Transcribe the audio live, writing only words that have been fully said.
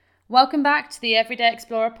Welcome back to the Everyday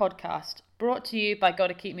Explorer podcast, brought to you by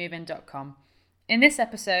GottaKeepMoving.com. In this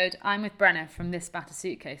episode, I'm with Brenna from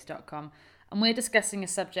ThisBatterSuitcase.com, and we're discussing a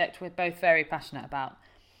subject we're both very passionate about.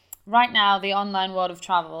 Right now, the online world of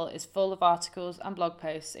travel is full of articles and blog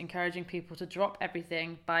posts encouraging people to drop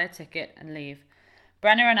everything, buy a ticket, and leave.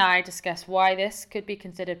 Brenna and I discuss why this could be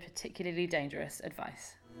considered particularly dangerous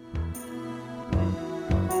advice.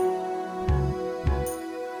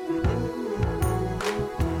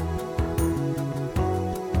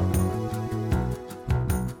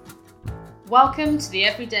 Welcome to the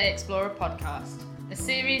Everyday Explorer podcast, a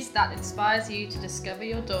series that inspires you to discover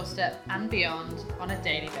your doorstep and beyond on a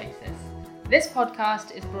daily basis. This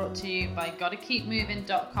podcast is brought to you by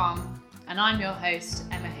GottaKeepMoving.com, and I'm your host,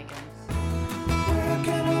 Emma Higgins. We're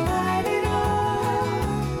gonna light it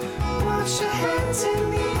up. Wash your hands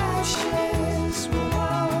in the ashes. Whoa,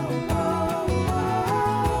 whoa, whoa.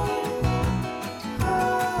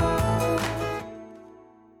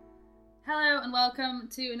 Hello and welcome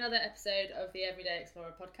to another episode of the Everyday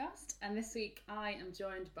Explorer podcast. And this week I am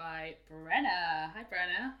joined by Brenna. Hi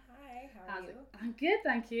Brenna. Hi, how are you? I'm good,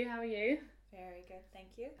 thank you. How are you? Very good,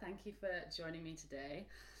 thank you. Thank you for joining me today.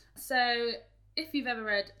 So, if you've ever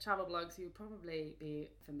read travel blogs, you'll probably be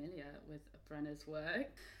familiar with Brenna's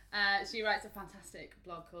work. She writes a fantastic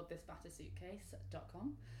blog called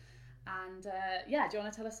ThisBatterSuitcase.com. And do you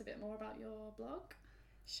want to tell us a bit more about your blog?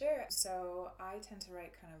 Sure. So I tend to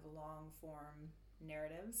write kind of long form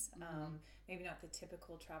narratives. Maybe not the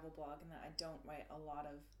typical travel blog in that I don't write a lot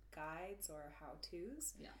of guides or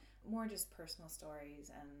how-tos. Yeah. More just personal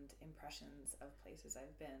stories and impressions of places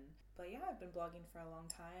I've been. But yeah, I've been blogging for a long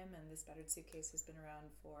time, and This Battered Suitcase has been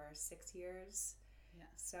around for 6 years. Yeah.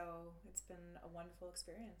 So it's been a wonderful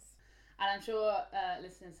experience. And I'm sure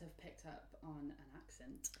listeners have picked up on an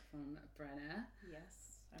accent from Brenna.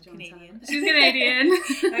 Yes, I'm Canadian. She's Canadian.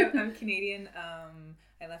 I'm Canadian.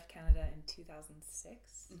 I left Canada in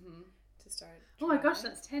 2006 to start. Oh my gosh,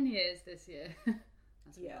 traveling. that's 10 years this year.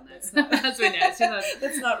 Yeah, that's not. That's we know. That's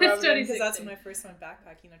not relevant because that's 2016. when I first went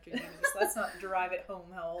backpacking after uni. So let's not drive it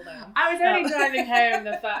home how old I am. I was only driving home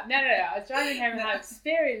the fact. No. I was driving home how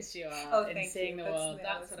experienced you are in thank seeing you. the world.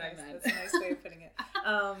 Yeah, That's what nice. I meant. That's a nice way of putting it.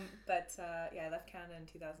 I left Canada in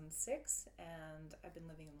 2006, and I've been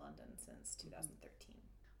living in London since 2013.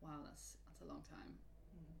 Wow, that's a long time.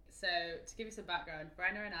 So to give you some background,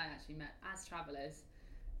 Brenna and I actually met as travellers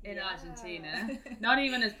in Yeah. Argentina, not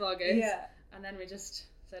even as bloggers. Yeah. And then we just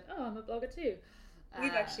said, "Oh, I'm a blogger too."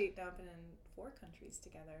 We've actually now been in 4 countries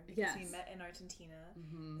together because we Yes. met in Argentina.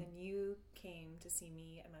 Mm-hmm. Then you came to see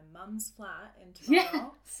me at my mum's flat in Yeah,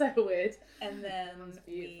 Toronto. so weird. And then Mum's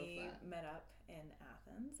beautiful we flat. met up in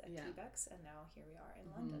Athens at Yeah. Quebec, and now here we are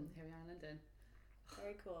in London. Here we are in London.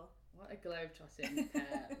 Very cool. What a globe-trotting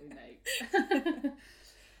pair we make.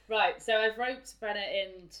 Right, so I've roped Brenna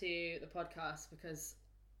into the podcast because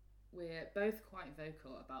we're both quite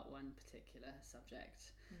vocal about one particular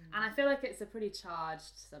subject. And I feel like it's a pretty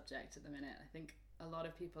charged subject at the minute. I think a lot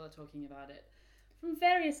of people are talking about it from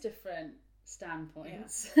various different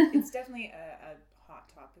standpoints. Yeah. It's definitely a hot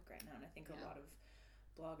topic right now, and I think a lot of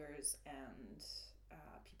bloggers and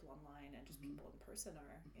people online and just people in person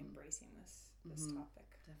are embracing this topic.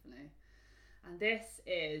 Definitely. And this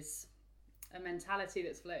is a mentality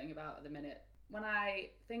that's floating about at the minute. When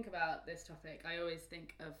I think about this topic, I always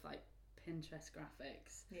think of like Pinterest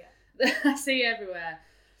graphics Yeah. that I see everywhere.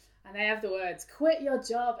 And they have the words, quit your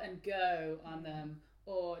job and go on them,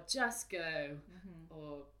 or just go,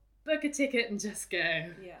 or book a ticket and just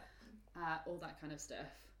go, Yeah. all that kind of stuff.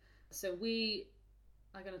 So we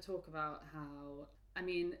are going to talk about how,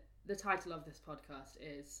 the title of this podcast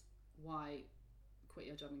is Why Quit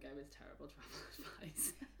Your Job and Go is Terrible Travel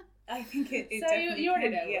Advice. I think it So definitely you already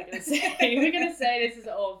can, know yeah. what we're going to say. We're going to say this is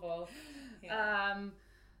awful. Yeah.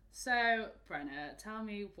 So, Brenna, tell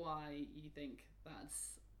me why you think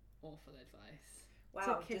that's awful advice.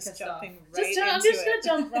 Wow, to kick just us jumping off. right into it. I'm just going to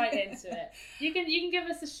jump right into it. You can give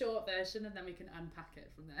us a short version and then we can unpack it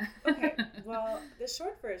from there. Okay, well, the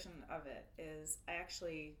short version of it is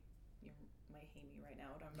you might hate me right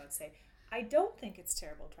now what I'm about to say. I don't think it's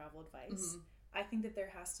terrible travel advice. I think that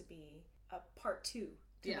there has to be a part 2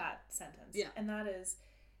 to that sentence. Yeah. And that is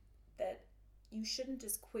that you shouldn't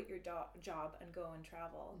just quit your job and go and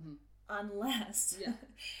travel unless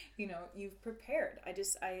you've prepared. I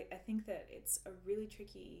think that it's a really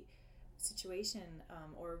tricky situation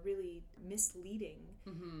or a really misleading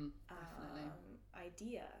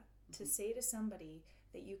idea to say to somebody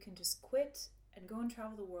that you can just quit and go and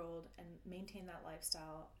travel the world and maintain that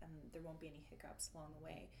lifestyle and there won't be any hiccups along the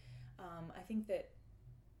way. I think that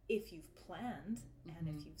if you've planned and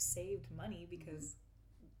if you've saved money, because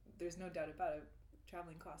there's no doubt about it,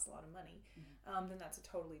 traveling costs a lot of money, then that's a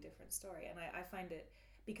totally different story. And I find it,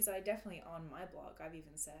 because I definitely, on my blog, I've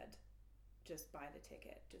even said, just buy the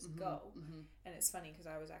ticket, just go. And it's funny because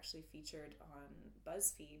I was actually featured on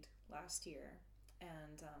BuzzFeed last year,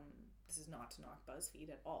 and this is not to knock BuzzFeed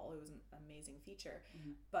at all, it was an amazing feature,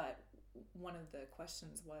 but one of the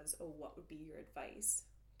questions was, what would be your advice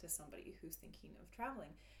to somebody who's thinking of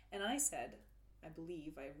traveling? And I said, I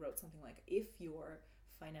believe I wrote something like, if you're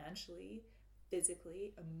financially,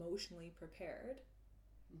 physically, emotionally prepared,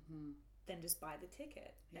 then just buy the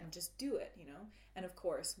ticket and just do it, And of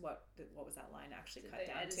course, what was that line actually cut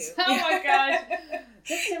down to? Oh my gosh!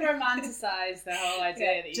 Just to romanticize the whole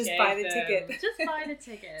idea that you just gave buy the them. ticket. Just buy the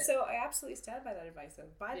ticket. So I absolutely stand by that advice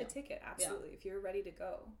of buy the ticket. Absolutely, if you're ready to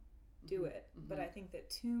go, do it. But I think that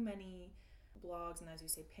too many blogs, and as you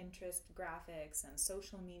say, Pinterest graphics and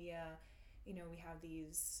social media, we have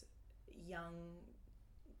these young.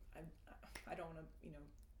 I don't want to,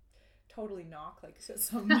 totally knock like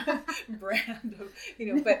some brand of,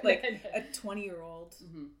 but like a 20-year-old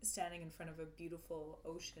standing in front of a beautiful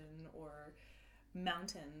ocean or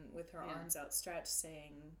mountain with her arms outstretched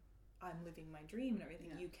saying, I'm living my dream and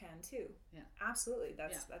everything. You can too. Absolutely.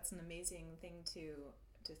 That's an amazing thing to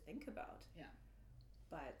think about.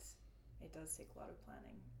 But it does take a lot of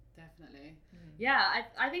planning. Definitely.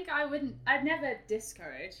 I think I'd never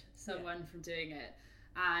discourage someone from doing it,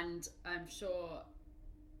 and I'm sure,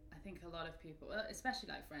 I think a lot of people, especially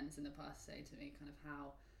like friends in the past, say to me kind of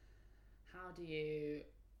how do you,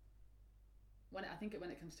 when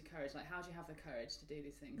it comes to courage, like how do you have the courage to do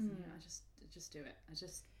these things? And I just do it. I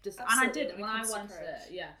just Absolutely. And I did when I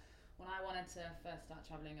wanted to first start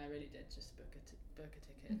traveling. I really did just book a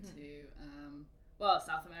ticket to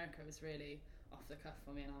South America was really off the cuff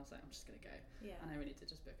for me, and I was like, I'm just gonna go, and I really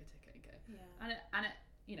did just book a ticket and go, and it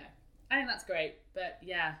I think that's great, but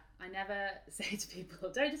I never say to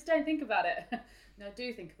people, don't think about it. No,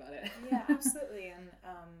 do think about it. Absolutely. And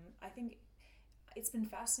I think it's been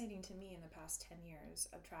fascinating to me in the past 10 years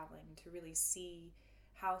of traveling to really see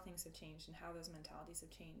how things have changed and how those mentalities have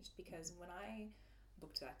changed. Because when I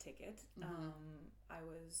booked that ticket, I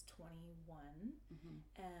was 21,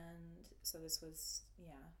 and so this was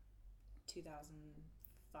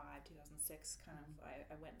 2005, 2006 kind of.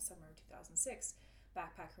 I went summer of 2006,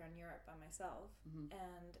 backpack around Europe by myself,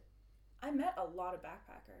 and I met a lot of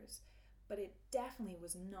backpackers, but it definitely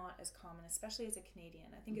was not as common, especially as a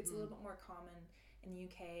Canadian. I think it's a little bit more common in the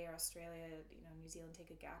UK or Australia, New Zealand, take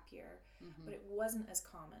a gap year, but it wasn't as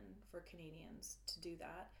common for Canadians to do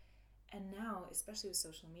that. And now, especially with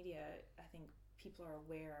social media, I think people are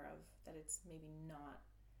aware of that it's maybe not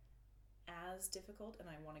as difficult, and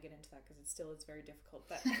I want to get into that because it's very difficult,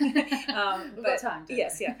 but we've got time.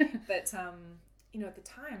 Yes, but at the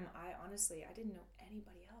time, I didn't know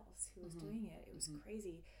anybody else who was doing it. It was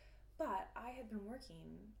crazy. But I had been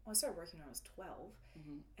I started working when I was 12,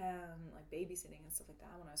 like babysitting and stuff like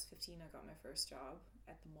that. When I was 15, I got my first job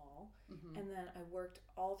at the mall, and then I worked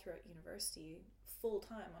all throughout university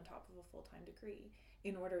full-time on top of a full-time degree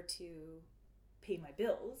in order to pay my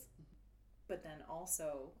bills, but then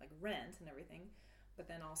also like rent and everything, but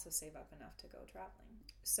then also save up enough to go traveling.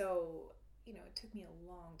 So it took me a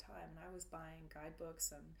long time, and I was buying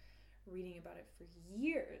guidebooks and reading about it for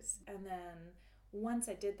years. And then once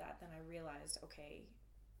I did that, then I realized, okay,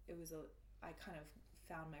 I kind of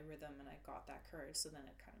found my rhythm and I got that courage. So then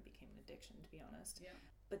it kind of became an addiction, to be honest. Yeah.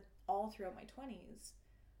 But all throughout my 20s,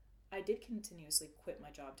 I did continuously quit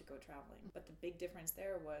my job to go traveling. But the big difference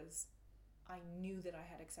there was I knew that I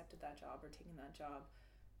had accepted that job or taken that job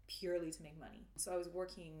purely to make money. So I was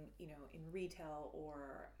working, in retail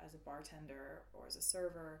or as a bartender or as a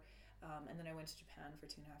server. And then I went to Japan for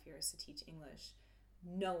 2.5 years to teach English,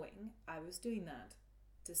 knowing I was doing that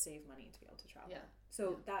to save money to be able to travel.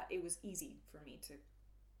 So that it was easy for me to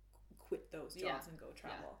quit those jobs and go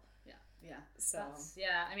travel. So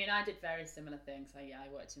I mean, I did very similar things. I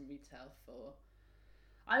worked in retail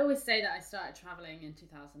I always say that I started traveling in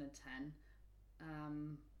 2010,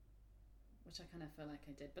 which I kind of feel like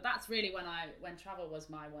I did, but that's really when travel was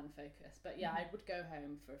my one focus. But I would go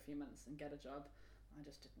home for a few months and get a job I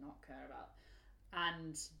just did not care about,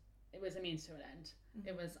 and it was a means to an end.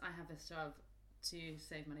 It was, I have this job to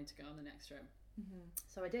save money to go on the next trip.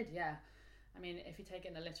 So I did. I mean, if you take it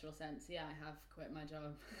in the literal sense, I have quit my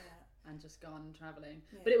job and just gone traveling.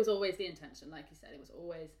 But it was always the intention, like you said. It was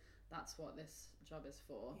always, that's what this job is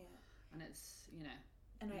for. And it's,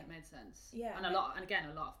 and it made sense. And a lot of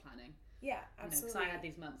planning. Absolutely. Because I had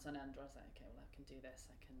these months on end where I was like, okay, well, I can do this.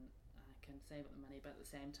 I can save up the money, but at the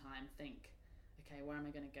same time think, okay, where am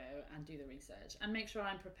I going to go, and do the research and make sure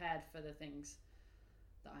I'm prepared for the things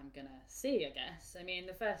that I'm gonna see, I guess. I mean,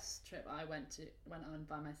 the first trip I went on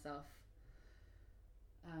by myself,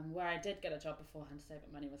 where I did get a job beforehand to save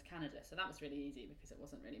up money, was Canada. So that was really easy because it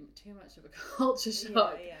wasn't really too much of a culture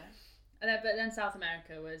shock. Yeah. But then South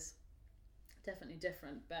America was definitely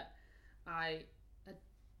different. But I had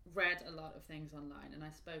read a lot of things online, and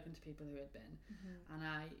I'd spoken to people who had been, and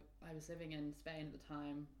I was living in Spain at the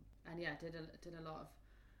time, and did a lot of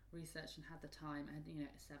research and had the time. I had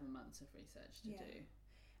 7 months of research to do.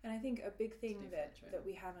 And I think a big thing that trip.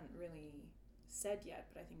 we haven't really said yet,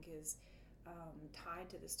 but I think is tied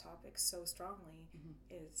to this topic so strongly,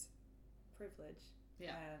 is privilege.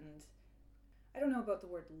 Yeah. And I don't know about the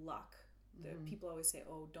word luck. People always say,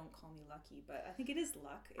 "Oh, don't call me lucky," but I think it is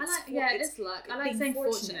luck. It is luck. I like saying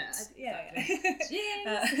fortunate.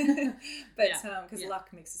 Because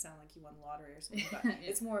luck makes it sound like you won the lottery or something. But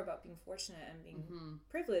it's more about being fortunate and being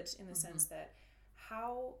privileged in the sense that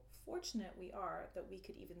how fortunate we are that we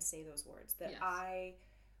could even say those words. That I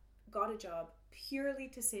got a job purely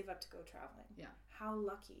to save up to go traveling. Yeah. How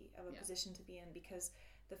lucky of a position to be in, because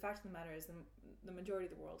the fact of the matter is the majority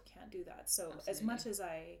of the world can't do that. So as much as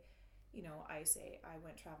I say I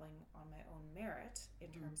went traveling on my own merit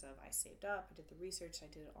in terms of I saved up, I did the research, I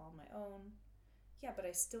did it all on my own. Yeah, but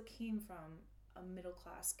I still came from a middle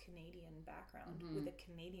class Canadian background with a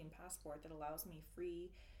Canadian passport that allows me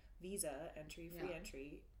free visa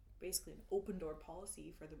entry, basically an open door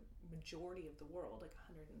policy for the majority of the world, like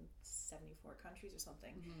 174 countries or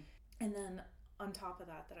something. And then on top of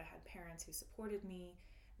that I had parents who supported me,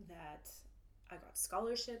 that I got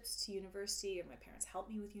scholarships to university, and my parents helped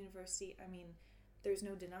me with university. I mean, there's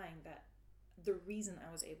no denying that the reason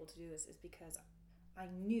I was able to do this is because I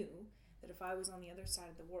knew that if I was on the other side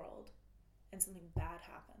of the world and something bad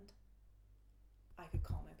happened, I could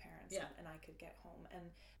call my parents and I could get home.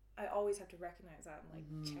 And I always have to recognize that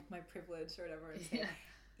and check my privilege or whatever and say,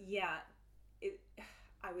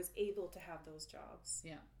 I was able to have those jobs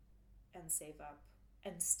and save up,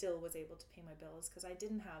 and still was able to pay my bills because I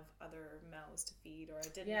didn't have other mouths to feed, or I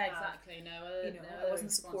didn't have, I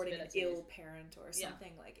wasn't supporting an ill parent or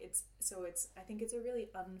something. I think it's a really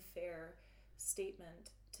unfair statement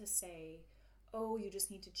to say, oh, you just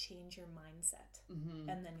need to change your mindset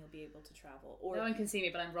and then you'll be able to travel. Or no one can see me,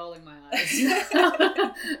 but I'm rolling my eyes.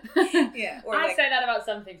 Or I say that about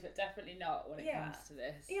some things, but definitely not when it comes to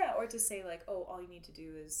this. Yeah, or to say oh, all you need to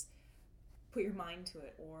do is put your mind to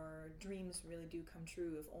it, or dreams really do come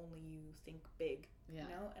true if only you think big.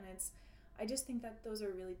 And I just think that those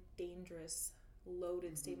are really dangerous,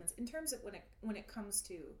 loaded statements in terms of when it comes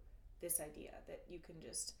to this idea that you can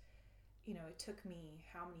just, it took me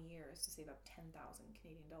how many years to save up 10,000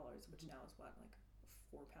 Canadian dollars, which now is what, like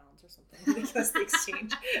 £4 or something, because the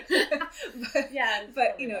exchange.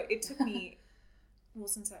 but it took me,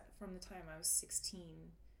 from the time I was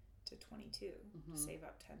 16 to 22 to save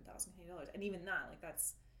up 10,000 Canadian dollars, and even that,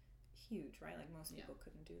 that's huge, right? Most people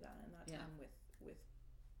couldn't do that in that time with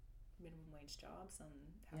minimum wage jobs and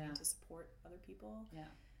having to support other people.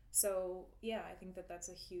 So I think that's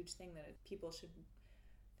a huge thing, that people should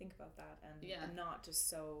think about that and not just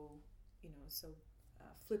so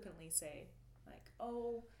flippantly say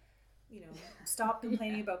stop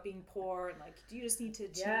complaining about being poor, and you just need to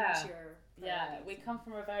change your priorities. We come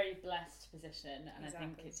from a very blessed position, and I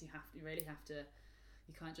think you really have to,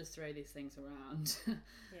 you can't just throw these things around.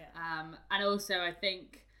 And also I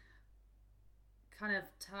think, kind of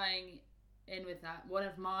tying in with that, one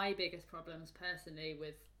of my biggest problems personally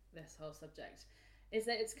with this whole subject is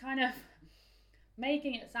that it's kind of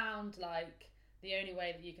making it sound like the only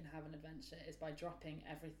way that you can have an adventure is by dropping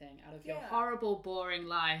everything out of your horrible, boring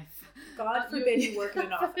life. God forbid you work in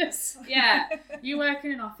an office. You work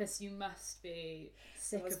in an office, you must be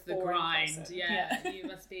sick of the grind. You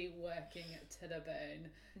must be working to the bone.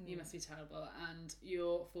 You must be terrible. And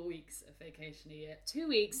your 4 weeks of vacation a year, 2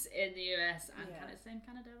 weeks in the US, and same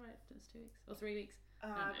Canada, right? Just 2 weeks or 3 weeks.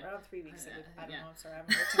 Around 3 weeks. I don't know. I'm sorry. I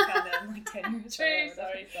haven't worked in Canada in 10 years.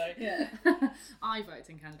 Sorry. I've worked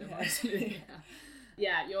in Canada once.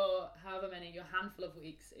 Your your handful of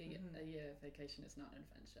weeks a year vacation is not an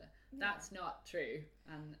adventure. That's not true.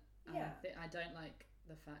 And I don't like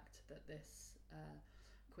the fact that this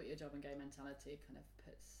quit your job and go mentality kind of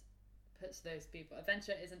puts those people.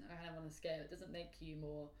 Adventure isn't kind of on a scale. It doesn't make you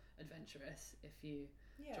more adventurous if you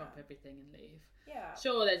drop everything and leave.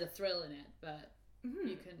 Sure, there's a thrill in it, but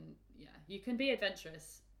you can be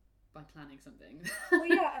adventurous by planning something.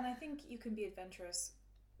 And I think you can be adventurous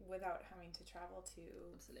without having to travel to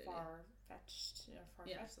Absolutely. far-fetched, Yeah.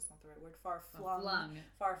 far-fetched, that's not the right word, Flung.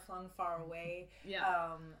 far-flung, far away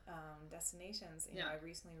Yeah. destinations. Yeah. I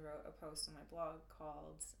recently wrote a post on my blog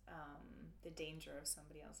called The Danger of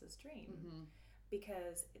Somebody Else's Dream, Mm-hmm.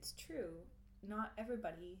 because it's true, not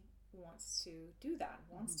everybody wants to do that,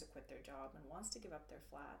 wants to quit their job and wants to give up their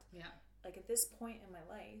flat. Yeah. Like at this point in my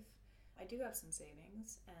life, I do have some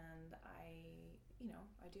savings, and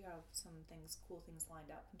I do have some cool things lined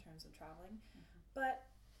up in terms of traveling, but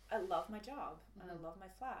I love my job, and I love my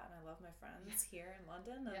flat, and I love my friends here in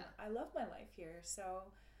London, and I love my life here. So,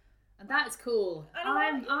 and that is cool.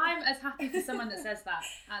 I'm as happy for someone that says that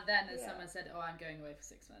as someone said, "Oh, I'm going away for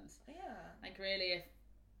 6 months." Yeah, Like really,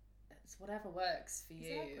 if it's whatever works for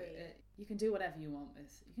you, Exactly. you can do whatever you want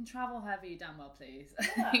with. You can travel however you damn well please.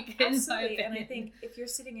 yeah, In my absolutely. And I opinion. think if you're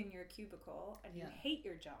sitting in your cubicle and you Yeah. hate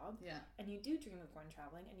your job, Yeah. and you do dream of going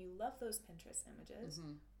traveling, and you love those Pinterest images,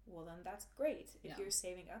 Mm-hmm. well, then that's great. If Yeah. you're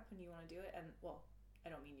saving up and you want to do it, and well, I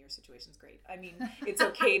don't mean your situation's great. I mean, it's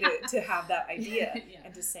okay to have that idea Yeah.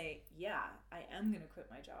 and to say, yeah, I am going to quit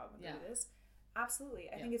my job and Yeah. do this. Absolutely.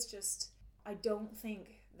 I Yeah. think it's just, I don't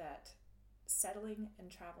think that settling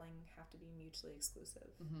and traveling have to be mutually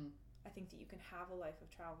exclusive. Mm-hmm. I think that you can have a life of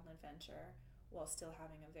travel and adventure while still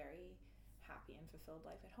having a very happy and fulfilled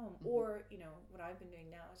life at home. Mhm. Or, what I've been doing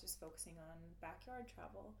now is just focusing on backyard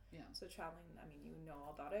travel. Yeah. So traveling, I mean, you know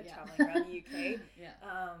all about it, Yeah. traveling around the UK.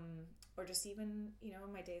 Yeah. Or just even,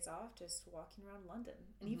 in my days off, just walking around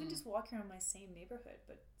London. And even Mhm. just walking around my same neighborhood,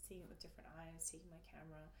 but seeing it with different eyes, taking my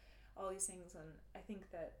camera, all these things. And I think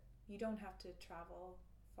that you don't have to travel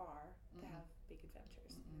far to have big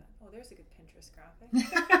adventures. Oh, there's a good Pinterest graphic.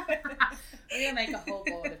 We're gonna make a whole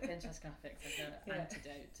board of Pinterest graphics as an Yeah.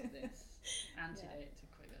 antidote to this. Antidote to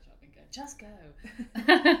quit your job and go. Just go.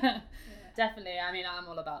 Yeah. Definitely. I mean, I'm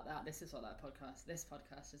all about that. This is what this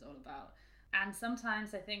podcast is all about. And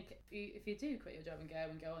sometimes I think if you do quit your job and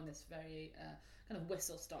go on this very kind of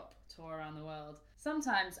whistle stop tour around the world,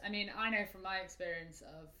 sometimes, I mean, I know from my experience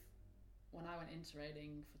of when I went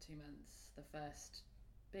interrailing for 2 months, the first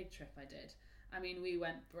big trip I did, I mean, we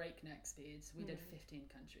went breakneck speeds. We did 15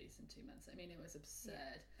 countries in 2 months. I mean, it was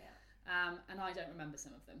absurd. Yeah. And I don't remember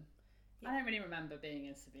some of them. Yeah. I don't really remember being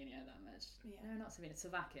in Slovenia that much. Yeah. No, not Slovenia.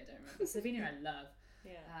 Slovakia, I don't remember. Slovenia, I love.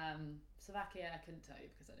 Yeah. Slovakia, I couldn't tell you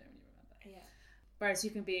because I don't really remember. Yeah. Whereas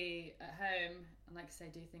you can be at home and, like I say,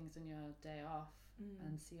 do things on your day off Mm.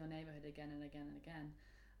 and see your neighbourhood again and again and again.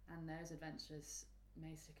 And those adventures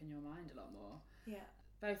may stick in your mind a lot more. Yeah.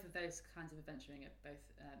 Both of those kinds of adventuring are both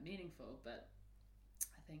meaningful, but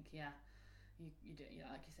I think, you do,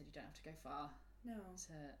 like you said, you don't have to go far No.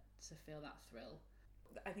 to feel that thrill.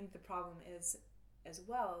 I think the problem is, as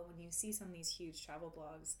well, when you see some of these huge travel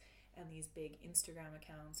blogs and these big Instagram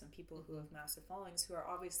accounts and people who have massive followings who are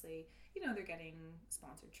obviously, they're getting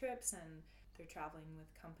sponsored trips and they're traveling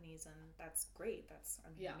with companies, and that's great. That's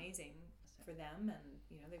amazing for them,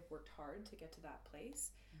 and they've worked hard to get to that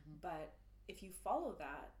place. But if you follow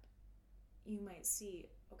that, you might see,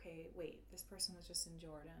 okay, wait, this person was just in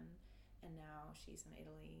Jordan, and now she's in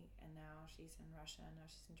Italy, and now she's in Russia, and now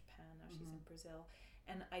she's in Japan, now she's in Brazil.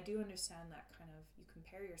 And I do understand that kind of, you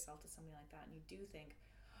compare yourself to somebody like that, and you do think,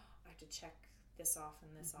 I have to check this off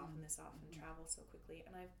and this off and this off and travel so quickly.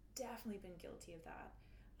 And I've definitely been guilty of that.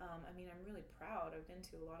 I mean, I'm really proud. I've been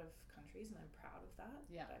to a lot of countries, and I'm proud of that.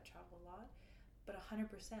 Yeah. That I travel a lot. But 100%,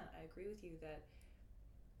 I agree with you that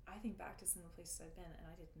I think back to some of the places I've been, and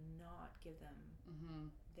I did not give them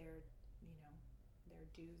their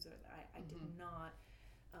dues, or I did not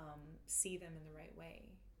see them in the right way.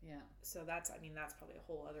 Yeah. So that's probably a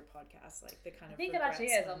whole other podcast, like the kind I of think it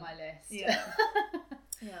actually is regrets on my list. Yeah.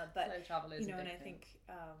 Yeah, but slow travel is a big and I thing. think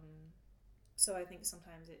so I think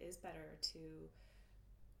sometimes it is better to,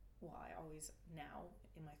 I always, now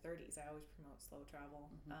in my 30s, I always promote slow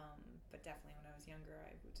travel, but definitely when I was younger,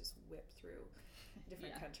 I would just whip through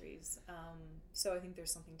different countries. So I think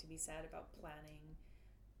there's something to be said about planning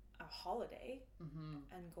a holiday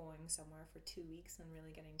and going somewhere for 2 weeks and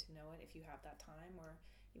really getting to know it if you have that time, or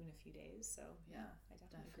even a few days. So I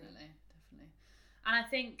definitely agree. Definitely. And I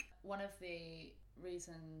think one of the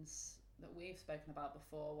reasons that we've spoken about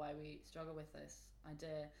before why we struggle with this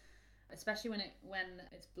idea, especially when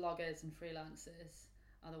it's bloggers and freelancers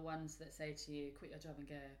are the ones that say to you, quit your job and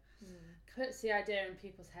go, puts the idea in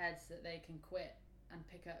people's heads that they can quit and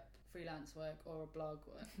pick up freelance work or a blog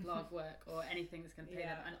work or anything that's going to pay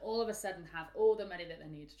them, and all of a sudden have all the money that they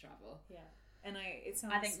need to travel. And it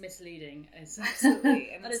sounds, I think misleading is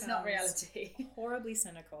absolutely, and but it's not reality. Horribly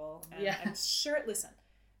cynical. And Yeah. I'm sure. Listen,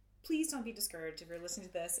 please don't be discouraged if you're listening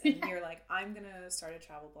to this and you're like, I'm gonna start a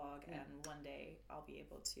travel blog and one day I'll be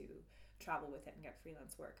able to travel with it and get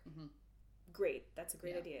freelance work. Great, that's a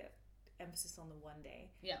great idea. Emphasis on the one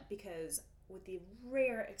day. Yeah. Because with the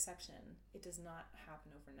rare exception, it does not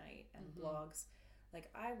happen overnight. And blogs,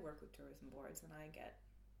 like I work with tourism boards and I get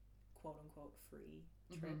quote unquote free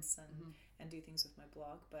trips and do things with my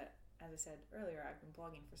blog. But as I said earlier, I've been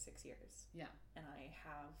blogging for 6 years. Yeah. And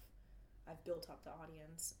I've built up the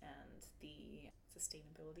audience and the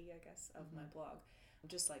sustainability, I guess, of my blog,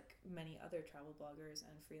 just like many other travel bloggers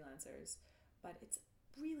and freelancers. But it's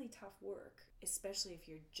really tough work, especially if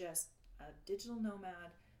you're just a digital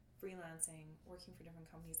nomad, freelancing, working for different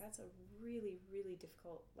companies. That's a really, really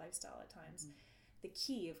difficult lifestyle at times. The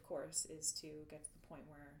key, of course, is to get to the point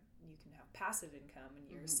where you can have passive income and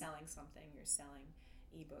you're selling something, you're selling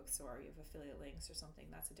ebooks or you have affiliate links or something.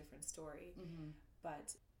 That's a different story.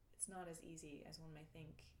 But it's not as easy as one may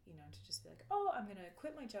think, you know, to just be like, oh, I'm going to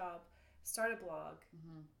quit my job, start a blog,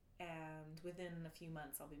 and within a few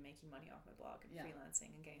months I'll be making money off my blog and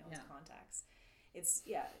freelancing and getting all these contacts. It's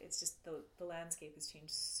just the landscape has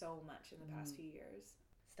changed so much in the past few years.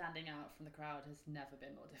 Standing out from the crowd has never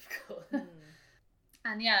been more difficult.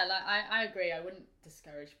 And yeah, like I agree. I wouldn't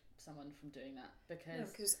discourage someone from doing that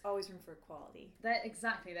because there's always room for quality. There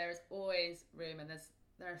is always room, and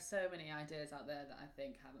there are so many ideas out there that I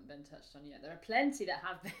think haven't been touched on yet. There are plenty that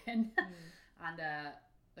have been, and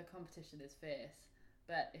the competition is fierce.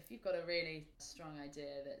 But if you've got a really strong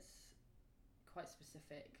idea that's quite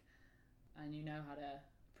specific and you know how to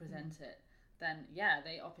present it, then yeah,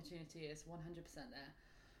 the opportunity is 100% there.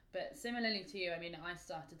 But similarly to you, I mean, I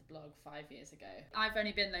started the blog 5 years ago. I've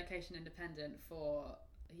only been location independent for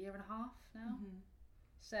a year and a half now.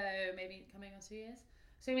 So maybe coming on 2 years.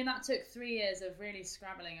 So I mean, that took 3 years of really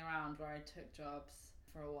scrabbling around where I took jobs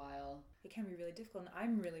for a while. It can be really difficult, and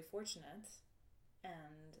I'm really fortunate,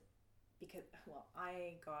 and because, well,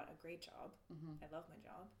 I got a great job. I love my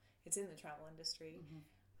job. It's in the travel industry.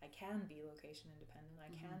 I can be location independent.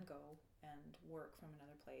 I can go and work from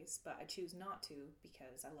another place, but I choose not to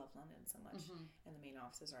because I love London so much, and the main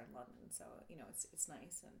offices are in London. So you know, it's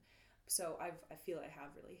nice, and so I feel I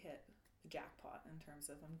have really hit the jackpot in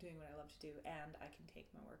terms of I'm doing what I love to do, and I can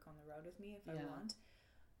take my work on the road with me if I want.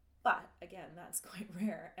 But again, that's quite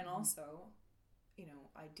rare, and also, you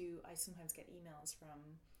know, I sometimes get emails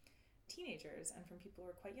from teenagers and from people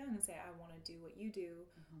who are quite young and say, I want to do what you do,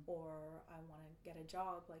 or I want to get a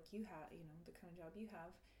job like you have, you know, the kind of job you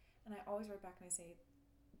have. And I always write back and I say,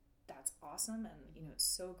 that's awesome, and you know, it's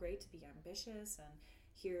so great to be ambitious, and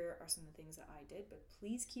here are some of the things that I did, but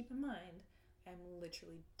please keep in mind I'm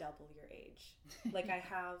literally double your age. Like I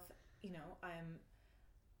have, you know,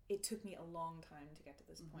 it took me a long time to get to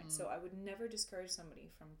this point, so I would never discourage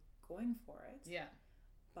somebody from going for it.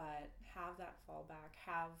 But have that fallback,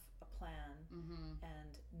 have a plan,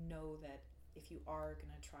 and know that if you are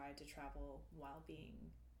going to try to travel while being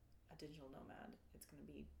a digital nomad, it's going to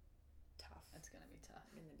be tough. It's going to be tough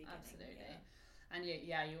in the beginning. Absolutely. And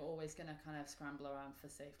you're always going to kind of scramble around for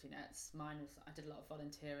safety nets. I did a lot of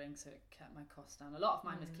volunteering, so it kept my costs down. A lot of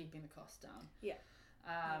mine was keeping the costs down.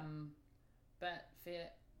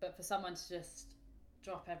 But for someone to just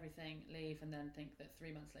drop everything, leave, and then think that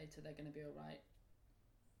 3 months later they're going to be all right,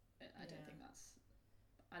 I don't think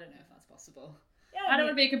I don't know if that's possible. I don't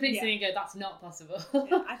want to be completely and go, that's not possible.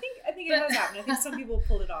 I think it has happened. I think some people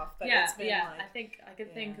pulled it off, but it's been like, I think I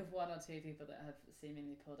could think of 1 or 2 people that have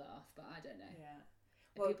seemingly pulled it off, but I don't know.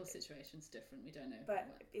 Well, people's situation's different. We don't know. But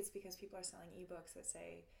it's because people are selling ebooks that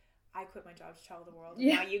say, I quit my job to travel the world, and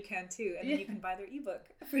now you can too, and then you can buy their ebook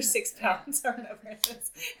for £6 or whatever it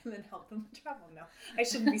is, and then help them travel. No, I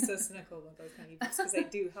shouldn't be so cynical about those kind of ebooks because they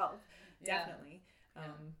do help, definitely.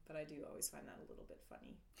 But I do always find that a little bit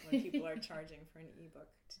funny when people are charging for an ebook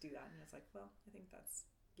to do that, and it's like, well, I think that's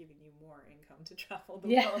giving you more income to travel the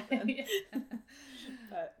world then.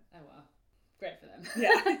 But oh well, great for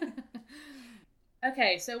them.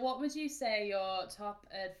 Okay, so what would you say your top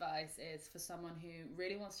advice is for someone who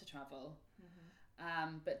really wants to travel,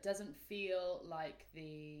 but doesn't feel like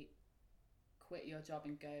the quit your job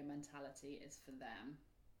and go mentality is for them?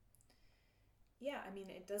 Yeah, I mean,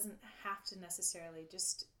 it doesn't have to necessarily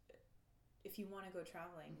just, if you want to go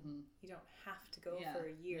traveling, you don't have to go for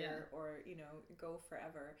a year or, you know, go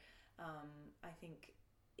forever. I think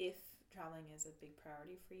if traveling is a big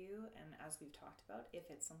priority for you, and as we've talked about, if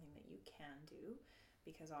it's something that you can do,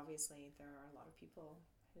 because obviously there are a lot of people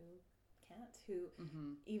who can't, who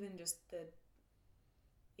even just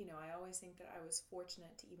you know, I always think that I was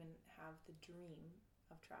fortunate to even have the dream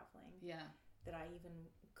of traveling. That I even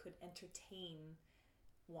could entertain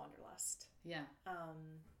wanderlust.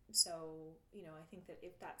 So, you know, I think that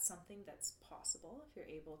if that's something that's possible, if you're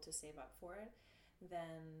able to save up for it,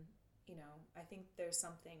 then, you know, I think there's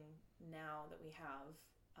something now that we have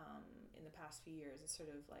in the past few years. It's sort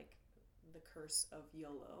of like the curse of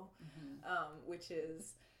YOLO, which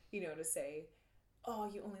is, you know, to say, oh,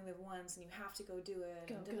 you only live once and you have to go do it.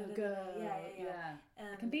 Go. Yeah.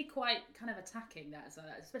 It can be quite kind of attacking, that as well,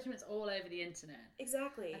 especially when it's all over the internet.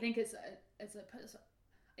 Exactly. I think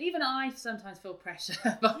even I sometimes feel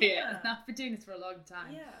pressure by it, and I've been doing this for a long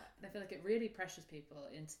time. Yeah. And I feel like it really pressures people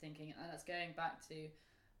into thinking, and that's going back to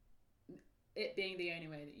it being the only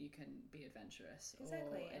way that you can be adventurous.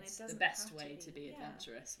 Exactly. Or And it's it the doesn't best have to way be. to be Yeah.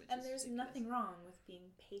 adventurous. Which And is there's ridiculous. nothing wrong with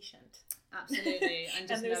being patient. Absolutely. And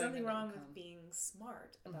just there's knowing nothing that wrong it'll with come. being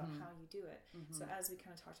smart about how you do it. So as we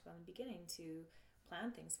kind of talked about in the beginning, to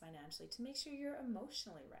plan things financially, to make sure you're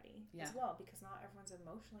emotionally ready as well, because not everyone's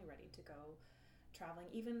emotionally ready to go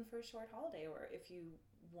traveling, even for a short holiday, or if you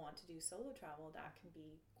want to do solo travel, that can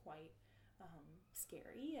be quite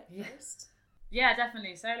scary at first. Yeah,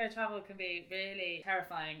 definitely. Solo travel can be really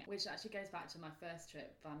terrifying, which actually goes back to my first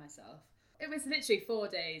trip by myself. It was literally 4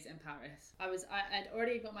 days in Paris. I'd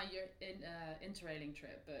already got my interrailing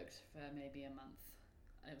trip booked for maybe a month.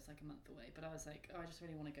 It was like a month away, but I was like, oh, I just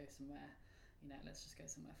really want to go somewhere. You know, let's just go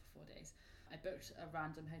somewhere for 4 days. I booked a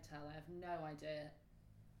random hotel. I have no idea.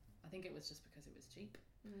 I think it was just because it was cheap.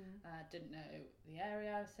 Didn't know the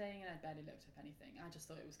area I was staying in. I barely looked up anything. I just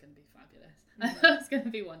thought it was going to be fabulous. It was going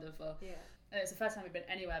to be wonderful. Yeah. And it was the first time I'd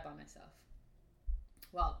been anywhere by myself.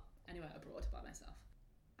 Well, anywhere abroad by myself.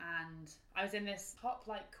 And I was in this top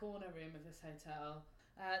corner room of this hotel.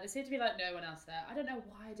 There seemed to be no one else there. I don't know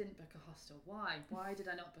why I didn't book a hostel. Why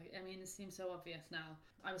did I not book? I mean, it seems so obvious now.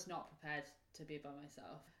 I was not prepared to be by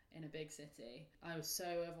myself in a big city. I was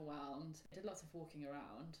so overwhelmed. I did lots of walking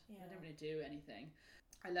around. I didn't really do anything.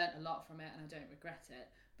 I learnt a lot from it, and I don't regret it,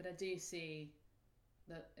 but I do see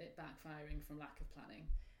that it backfiring from lack of planning.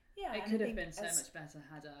 Yeah, It could have been so much better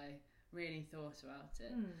had I really thought about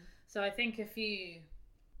it. So I think if you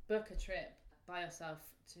book a trip by yourself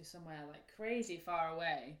to somewhere crazy far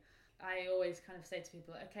away, I always kind of say to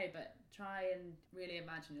people, okay, but try and really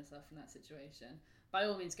imagine yourself in that situation. By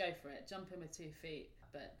all means, go for it. Jump in with 2 feet,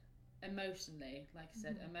 but emotionally, like you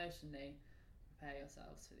said, emotionally prepare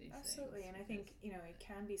yourselves for these Absolutely. things. And I think, you know, it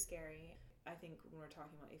can be scary. I think when we're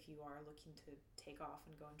talking about if you are looking to take off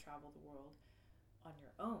and go and travel the world on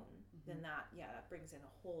your own, then that brings in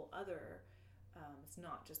a whole other, it's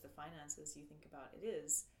not just the finances you think about, it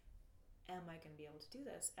is, am I going to be able to do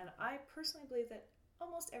this? And I personally believe that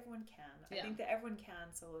almost everyone can. I think that everyone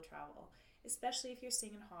can solo travel, especially if you're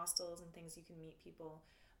staying in hostels and things, you can meet people.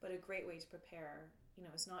 But a great way to prepare, you know,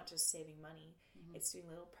 it's not just saving money, it's doing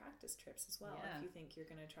little practice trips as well if you think you're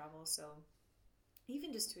going to travel. So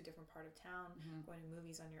even just to a different part of town, going to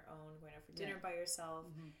movies on your own, going out for dinner by yourself,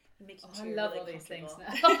 and making sure I you're love really all these things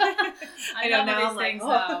comfortable. now. I know love now all I'm these things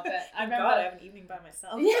like, now, but I remember God, I have an evening by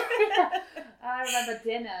myself. I remember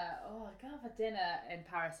dinner. Oh, I got for dinner in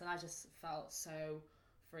Paris, and I just felt so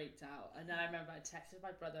freaked out. And then I remember I texted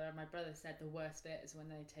my brother, and my brother said the worst bit is when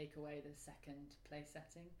they take away the second place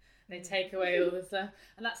setting. They take away all the stuff,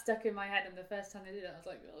 and that stuck in my head. And the first time they did it, I was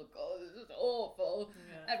like, "Oh God, this is awful."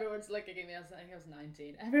 Yeah. Everyone's looking at me. I was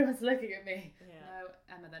 19. Everyone's looking at me. Yeah.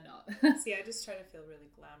 No, Emma, they're not. See, I just try to feel really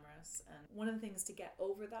glamorous. And one of the things to get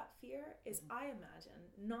over that fear is, I imagine,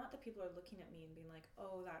 not that people are looking at me and being like,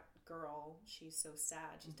 oh, that girl, she's so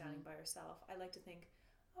sad, she's dining by herself. I like to think,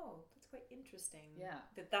 oh, that's quite interesting. Yeah.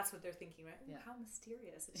 That's what they're thinking, right? Ooh, Yeah. how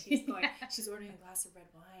mysterious. And she's going, she's ordering a glass of red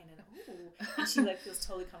wine, and and she feels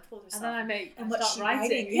totally comfortable with herself. And then I what's start she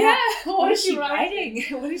writing. Yeah. What What is she writing?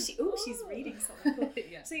 writing? What is she? Oh, she's reading something cool.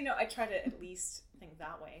 Yeah. So, you know, I try to at least think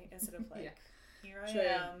that way instead of like, here I True,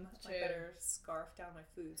 am. true. I better scarf down my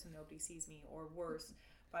food so nobody sees me, or worse,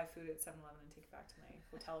 buy food at 7-Eleven and take it back to my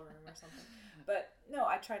hotel room or something. But no,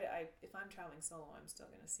 I try to. If I'm traveling solo, I'm still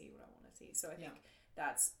going to see what I want to see. So I think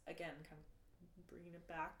that's, again, kind of bringing it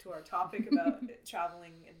back to our topic about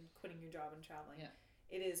traveling and quitting your job and traveling. Yeah.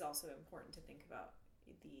 It is also important to think about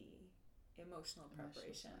the emotional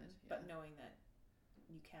preparation, side, but knowing that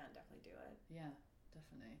you can definitely do it. Yeah,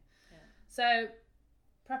 definitely. Yeah. So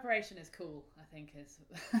preparation is cool, I think is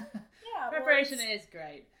Yeah. preparation is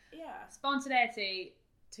great. Yeah. Spontaneity,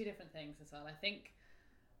 two different things as well. I think,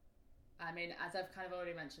 I mean, as I've kind of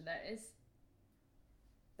already mentioned,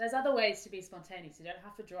 there's other ways to be spontaneous. You don't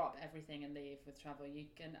have to drop everything and leave with travel. You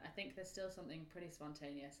can, I think there's still something pretty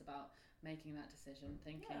spontaneous about making that decision,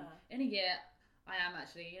 thinking in a year I am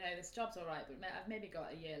actually, you know, this job's all right, but I've maybe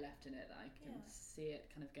got a year left in it that I can see it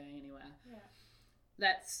kind of going anywhere. Yeah.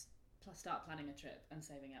 Let's start planning a trip and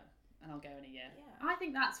saving up. and I'll go in a year. Yeah. I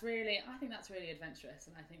think that's really adventurous,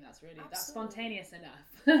 and I think that's Absolutely. spontaneous enough.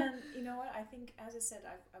 And you know what? I think, as I said,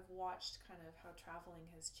 I've watched kind of how traveling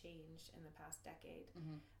has changed in the past decade,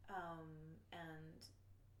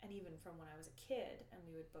 and even from when I was a kid, and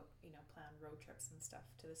we would book, plan road trips and stuff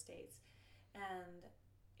to the States, and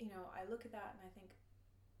I look at that and I think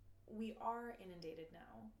we are inundated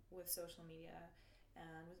now with social media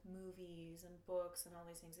and with movies and books and all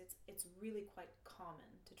these things. It's really quite common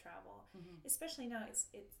to travel, especially now. It's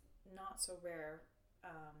not so rare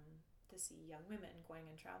to see young women going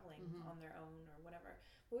and traveling on their own or whatever.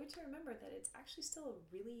 But we have to remember that it's actually still a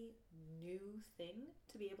really new thing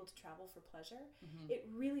to be able to travel for pleasure. It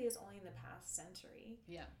really is only in the past century,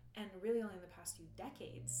 and really only in the past few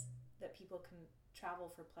decades that people can travel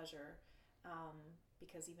for pleasure,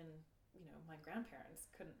 because even my grandparents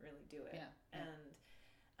couldn't really do it. And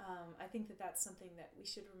I think that that's something that we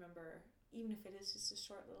should remember, even if it is just a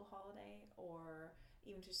short little holiday or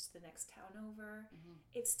even just the next town over.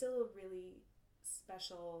 It's still a really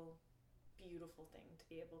special, beautiful thing to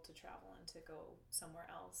be able to travel and to go somewhere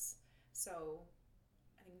else. So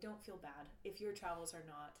I think don't feel bad if your travels are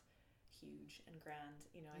not huge and grand.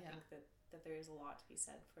 I think that there is a lot to be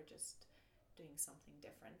said for just doing something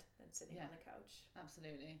different than sitting on the couch.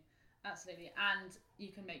 Absolutely. And you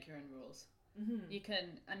can make your own rules. You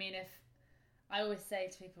can, if I always say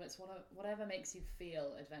to people, it's whatever makes you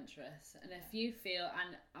feel adventurous. And if you feel,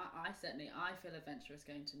 and I feel adventurous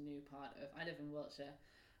going to a new part of, I live in Wiltshire.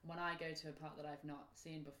 When I go to a part that I've not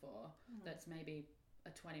seen before, that's maybe a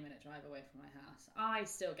 20-minute drive away from my house, I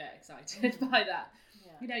still get excited by that.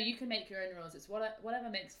 You can make your own rules. It's whatever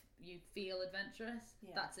makes you feel adventurous.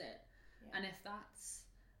 That's it. And if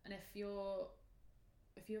you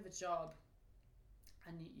have a job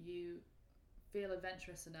and you feel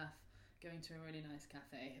adventurous enough going to a really nice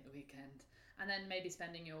cafe at the weekend, and then maybe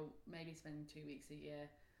spending 2 weeks a year,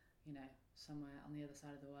 somewhere on the other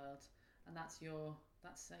side of the world, and that's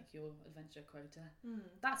like your adventure quota.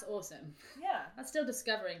 That's awesome. That's still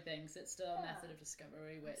discovering things. It's still a method of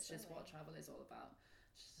discovery, which is what travel is all about.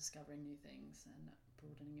 Just discovering new things and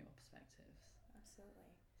broadening your perspectives. Absolutely.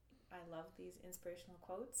 I love these inspirational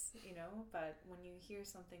quotes, but when you hear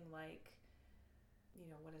something like,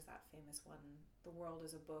 what is that famous one? The world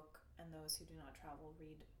is a book, and those who do not travel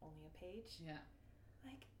read only a page.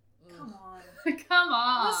 Like, come on. Come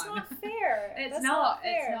on. That's not fair. It's That's not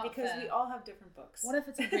fair, it's not because fair. we all have different books. What if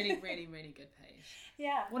it's a really, really, really good page?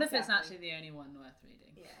 What if it's actually the only one worth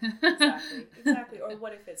reading? Exactly. Or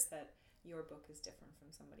what if it's that your book is different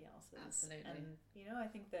from somebody else's? Absolutely. And, I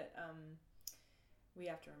think that we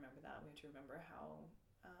have to remember that. We have to remember how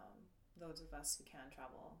those of us who can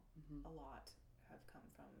travel a lot have come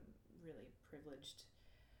from really privileged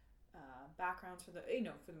backgrounds for the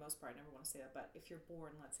most part. I never want to say that, but if you're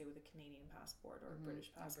born, let's say, with a Canadian passport or a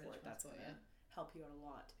British passport, that's going to help you out a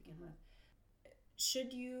lot to begin with.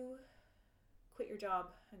 Should you quit your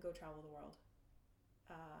job and go travel the world?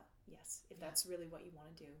 Yes, if that's really what you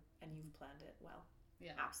want to do and you've planned it well.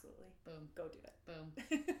 Absolutely. Boom. Go do it. Boom.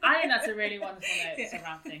 I think that's a really wonderful note to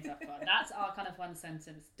wrap things up on. That's our kind of one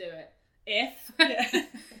sentence. Do it. If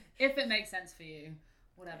it makes sense for you,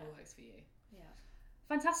 whatever works for you.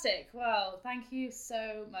 Fantastic. Well, thank you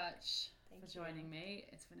so much for joining me.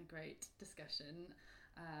 It's been a great discussion.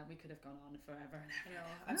 We could have gone on forever and ever. I know.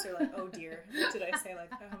 I'm sort of like, oh dear, what did I say?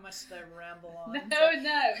 Like, how much did I ramble on? No,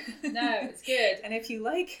 it's good. And if you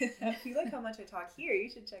like how much I talk here,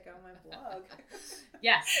 you should check out my blog.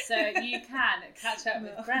 Yes, so you can catch up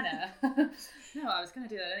with Brenna. No, I was going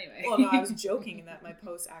to do that anyway. Well, no, I was joking in that my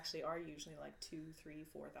posts actually are usually like 2,000, 3,000,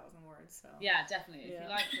 4,000 words. So yeah, definitely. If you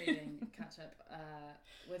like reading, catch up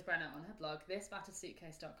with Brenna on her blog,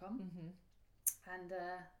 thisbattersuitcase.com. And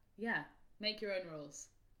make your own rules.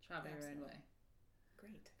 Travel your own way.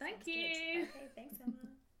 Great. Thank Sounds you. good. Okay, thanks, Emma.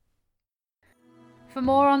 For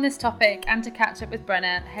more on this topic and to catch up with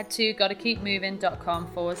Brenna, head to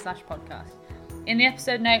gottakeepmoving.com/podcast. In the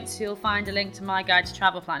episode notes, you'll find a link to my guide to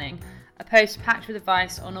travel planning, a post packed with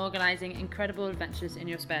advice on organising incredible adventures in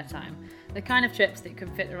your spare time, the kind of trips that can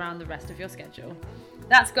fit around the rest of your schedule.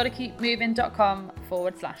 That's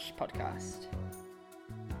gottakeepmoving.com/podcast.